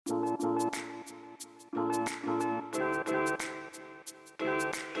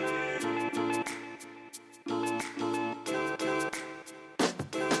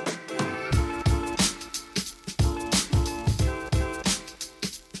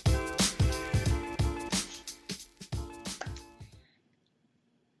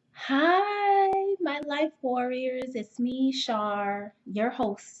Life Warriors. It's me, Shar, your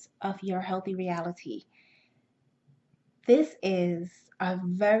host of Your Healthy Reality. This is our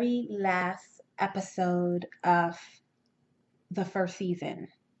very last episode of the first season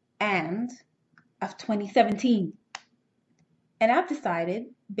and of 2017. And I've decided,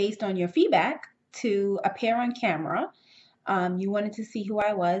 based on your feedback, to appear on camera. You wanted to see who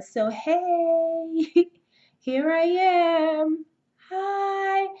I was, so hey, here I am.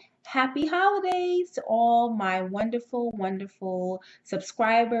 Hi. Happy holidays to all my wonderful, wonderful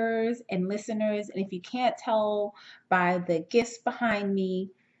subscribers and listeners. And if you can't tell by the gifts behind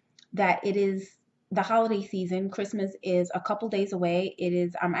me that it is the holiday season, Christmas is a couple days away.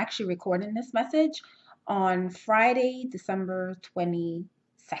 I'm actually recording this message on Friday, December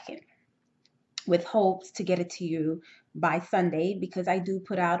 22nd, with hopes to get it to you by Sunday, because I do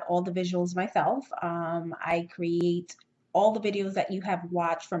put out all the visuals myself. I create all the videos that you have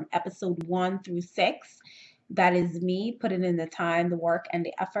watched from episode 1 through 6. That is me putting in the time, the work, and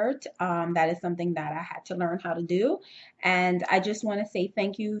the effort. That is something that I had to learn how to do. And I just want to say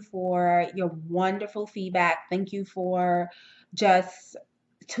thank you for your wonderful feedback. Thank you for just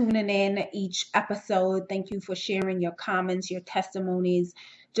tuning in each episode. Thank you for sharing your comments, your testimonies,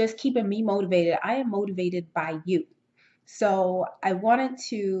 just keeping me motivated. I am motivated by you. So I wanted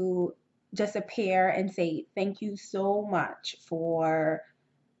to just appear and say thank you so much for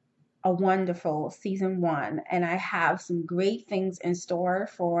a wonderful season 1. And I have some great things in store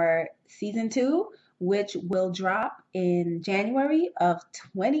for season 2, which will drop in January of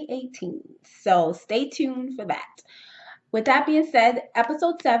 2018. So stay tuned for that. With that being said,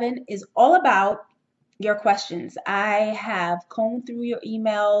 episode 7 is all about your questions. I have combed through your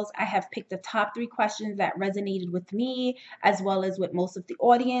emails. I have picked the top 3 questions that resonated with me, as well as with most of the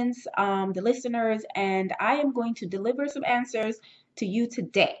audience, the listeners, and I am going to deliver some answers to you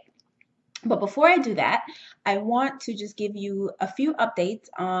today. But before I do that, I want to just give you a few updates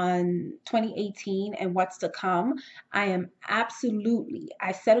on 2018 and what's to come. I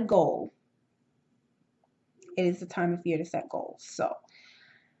set a goal. It is the time of year to set goals. So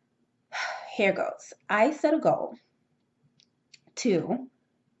here goes. I set a goal to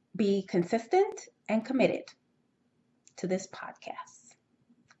be consistent and committed to this podcast.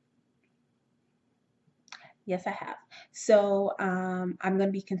 Yes, I have. So I'm going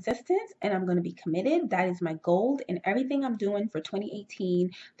to be consistent and I'm going to be committed. That is my goal. In everything I'm doing for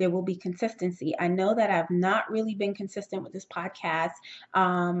 2018, there will be consistency. I know that I've not really been consistent with this podcast.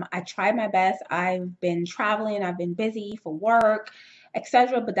 I tried my best. I've been traveling. I've been busy for work,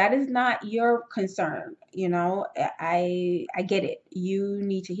 etc. But that is not your concern. You know, I get it. You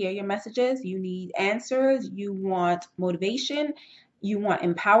need to hear your messages. You need answers. You want motivation. You want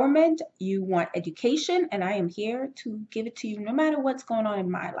empowerment, you want education, and I am here to give it to you no matter what's going on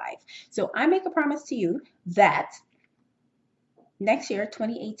in my life. So I make a promise to you that next year,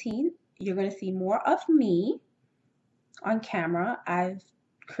 2018, you're going to see more of me on camera. I've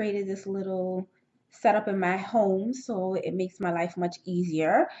created this little setup in my home, so it makes my life much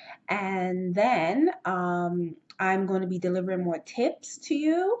easier. And then I'm going to be delivering more tips to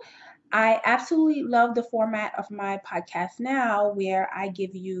you. I absolutely love the format of my podcast now, where I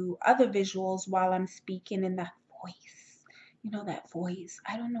give you other visuals while I'm speaking in that voice. You know, that voice.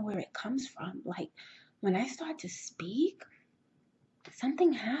 I don't know where it comes from. Like, when I start to speak,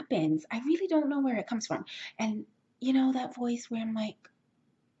 something happens. I really don't know where it comes from. And, you know, that voice where I'm like,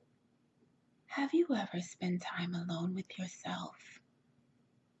 have you ever spent time alone with yourself?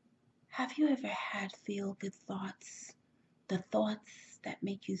 Have you ever had feel-good thoughts? The thoughts that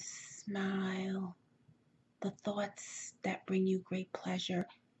make you smile, the thoughts that bring you great pleasure.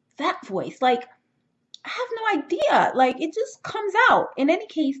 That voice, like, I have no idea. Like, it just comes out. In any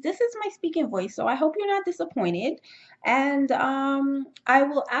case, this is my speaking voice, so I hope you're not disappointed. And I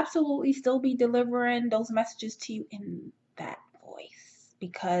will absolutely still be delivering those messages to you in that voice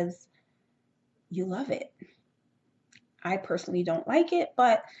because you love it. I personally don't like it,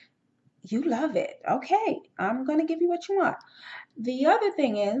 but you love it. Okay, I'm going to give you what you want. The other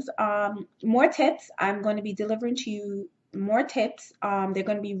thing is more tips. I'm going to be delivering to you more tips. They're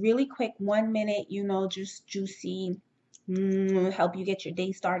going to be really quick, 1 minute, you know, just juicy, help you get your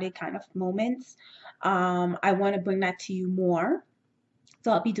day started kind of moments. I want to bring that to you more.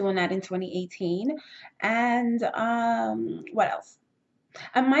 So I'll be doing that in 2018. And what else?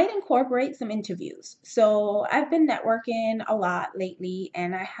 I might incorporate some interviews. So I've been networking a lot lately,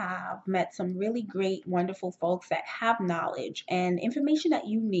 and I have met some really great, wonderful folks that have knowledge and information that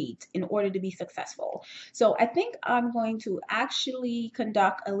you need in order to be successful. So I think I'm going to actually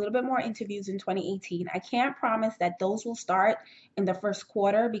conduct a little bit more interviews in 2018. I can't promise that those will start in the first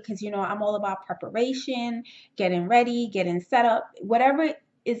quarter because, I'm all about preparation, getting ready, getting set up, whatever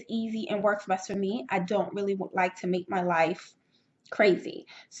is easy and works best for me. I don't really like to make my life crazy.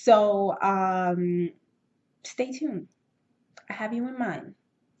 So stay tuned. I have you in mind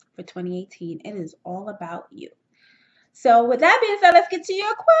for 2018. It is all about you. So with that being said, let's get to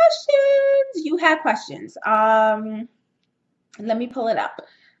your questions. You had questions. Let me pull it up.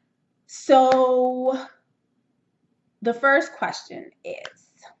 So the first question is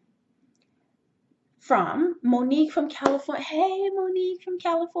from Monique from California. Hey, Monique from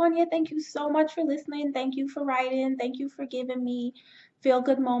California. Thank you so much for listening. Thank you for writing. Thank you for giving me feel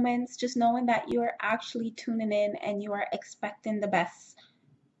good moments. Just knowing that you are actually tuning in and you are expecting the best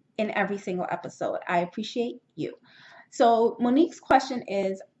in every single episode. I appreciate you. So Monique's question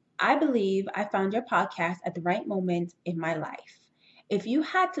is, I believe I found your podcast at the right moment in my life. If you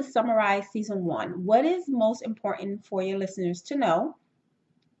had to summarize season 1, what is most important for your listeners to know?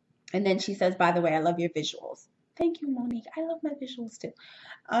 And then she says, by the way, I love your visuals. Thank you, Monique. I love my visuals too.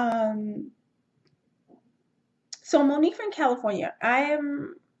 So Monique from California, I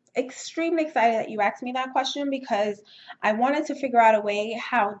am extremely excited that you asked me that question because I wanted to figure out a way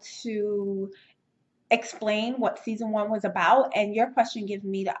how to explain what season 1 was about. And your question gives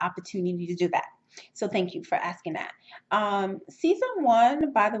me the opportunity to do that. So thank you for asking that. Season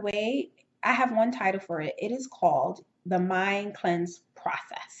 1, by the way, I have one title for it. It is called The Mind Cleanse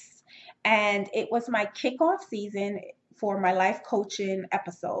Process. And it was my kickoff season for my life coaching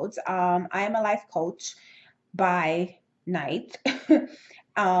episodes. I am a life coach by night.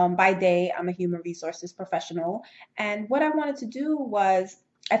 By day, I'm a human resources professional. And what I wanted to do was,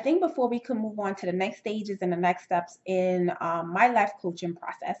 I think before we can move on to the next stages and the next steps in my life coaching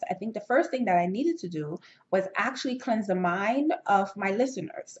process, I think the first thing that I needed to do was actually cleanse the mind of my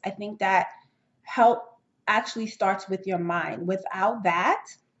listeners. I think that help actually starts with your mind. Without that,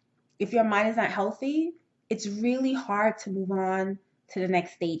 if your mind is not healthy, it's really hard to move on to the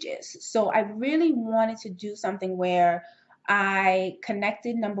next stages. So I really wanted to do something where I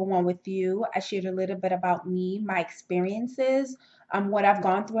connected, number one, with you. I shared a little bit about me, my experiences, what I've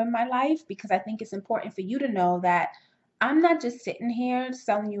gone through in my life, because I think it's important for you to know that I'm not just sitting here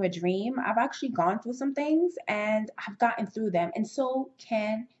selling you a dream. I've actually gone through some things and I've gotten through them, and so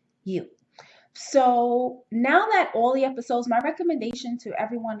can you. So now that all the episodes, my recommendation to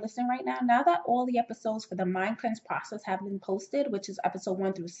everyone listening right now that all the episodes for the Mind Cleanse process have been posted, which is episode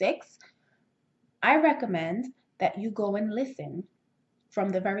 1 through 6, I recommend that you go and listen from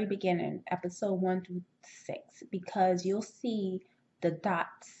the very beginning, episode 1 through 6, because you'll see the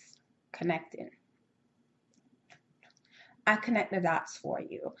dots connecting. I connect the dots for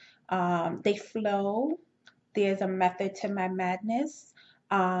you. They flow. There's a method to my madness.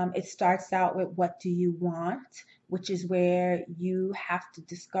 It starts out with what do you want, which is where you have to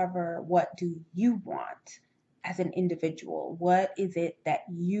discover what do you want as an individual. What is it that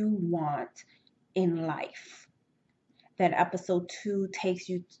you want in life? Then episode 2 takes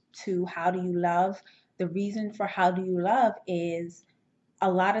you to how do you love. The reason for how do you love is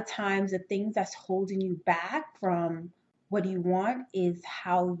a lot of times the things that's holding you back from what you want is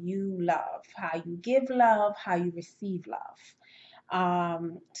how you love, how you give love, how you receive love.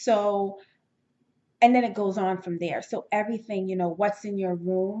 And then it goes on from there. So everything, what's in your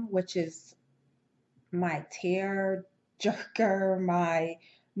room, which is my tear jerker, my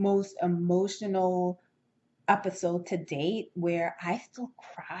most emotional episode to date, where I still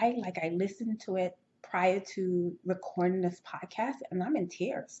cry. Like, I listened to it prior to recording this podcast and I'm in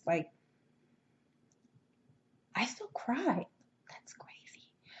tears. Like, I still cry. That's crazy.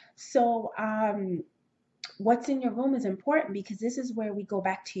 So, what's in your room is important because this is where we go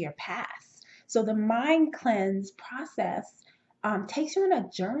back to your past. So the mind cleanse process takes you on a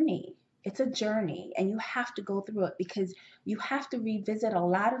journey. It's a journey, and you have to go through it because you have to revisit a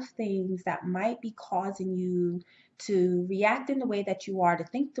lot of things that might be causing you to react in the way that you are, to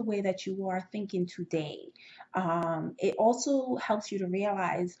think the way that you are thinking today. It also helps you to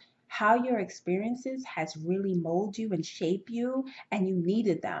realize how your experiences has really molded you and shaped you, and you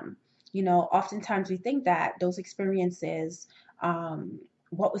needed them. Oftentimes we think that those experiences,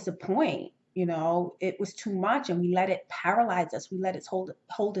 what was the point? It was too much and we let it paralyze us. We let it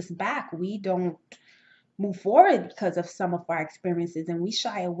hold us back. We don't move forward because of some of our experiences, and we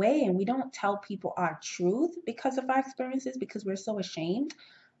shy away and we don't tell people our truth because of our experiences because we're so ashamed.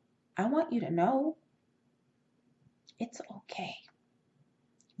 I want you to know it's okay.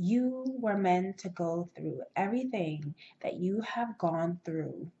 You were meant to go through everything that you have gone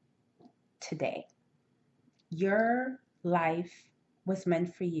through today. Your life was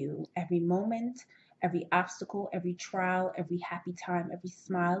meant for you. Every moment, every obstacle, every trial, every happy time, every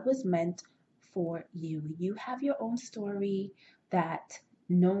smile was meant for you. You have your own story that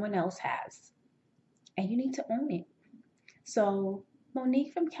no one else has, and you need to own it. So,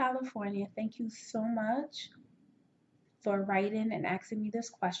 Monique from California, thank you so much for writing and asking me this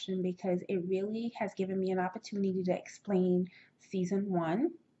question because it really has given me an opportunity to explain season 1,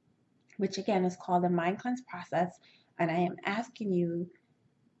 which again is called the Mind Cleanse Process. And I am asking you,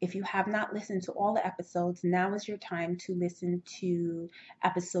 if you have not listened to all the episodes, now is your time to listen to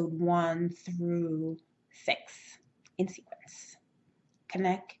episode 1 through 6 in sequence.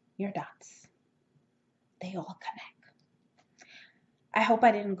 Connect your dots. They all connect. I hope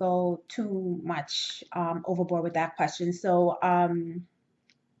I didn't go too much overboard with that question. So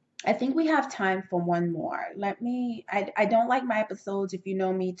I think we have time for one more. I don't like my episodes, if you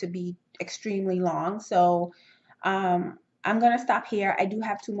know me, to be extremely long. So I'm going to stop here. I do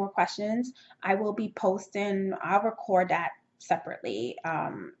have 2 more questions. I will be posting, I'll record that separately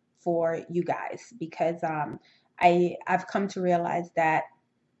for you guys because I've come to realize that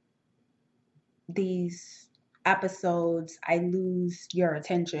these episodes, I lose your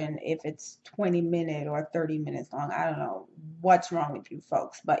attention if it's 20 minutes or 30 minutes long. I don't know what's wrong with you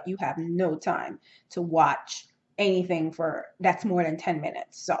folks, but you have no time to watch anything for that's more than 10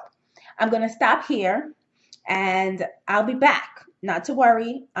 minutes. So I'm going to stop here and I'll be back. Not to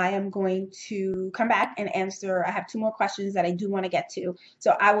worry. I am going to come back and answer. I have 2 more questions that I do want to get to.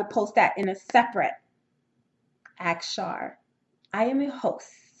 So I will post that in a separate Ask Char. I am your host,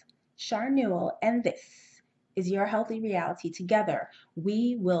 Char Newell, and this is Your Healthy Reality. Together,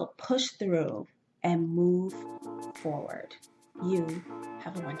 we will push through and move forward. You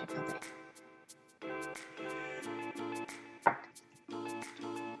have a wonderful day.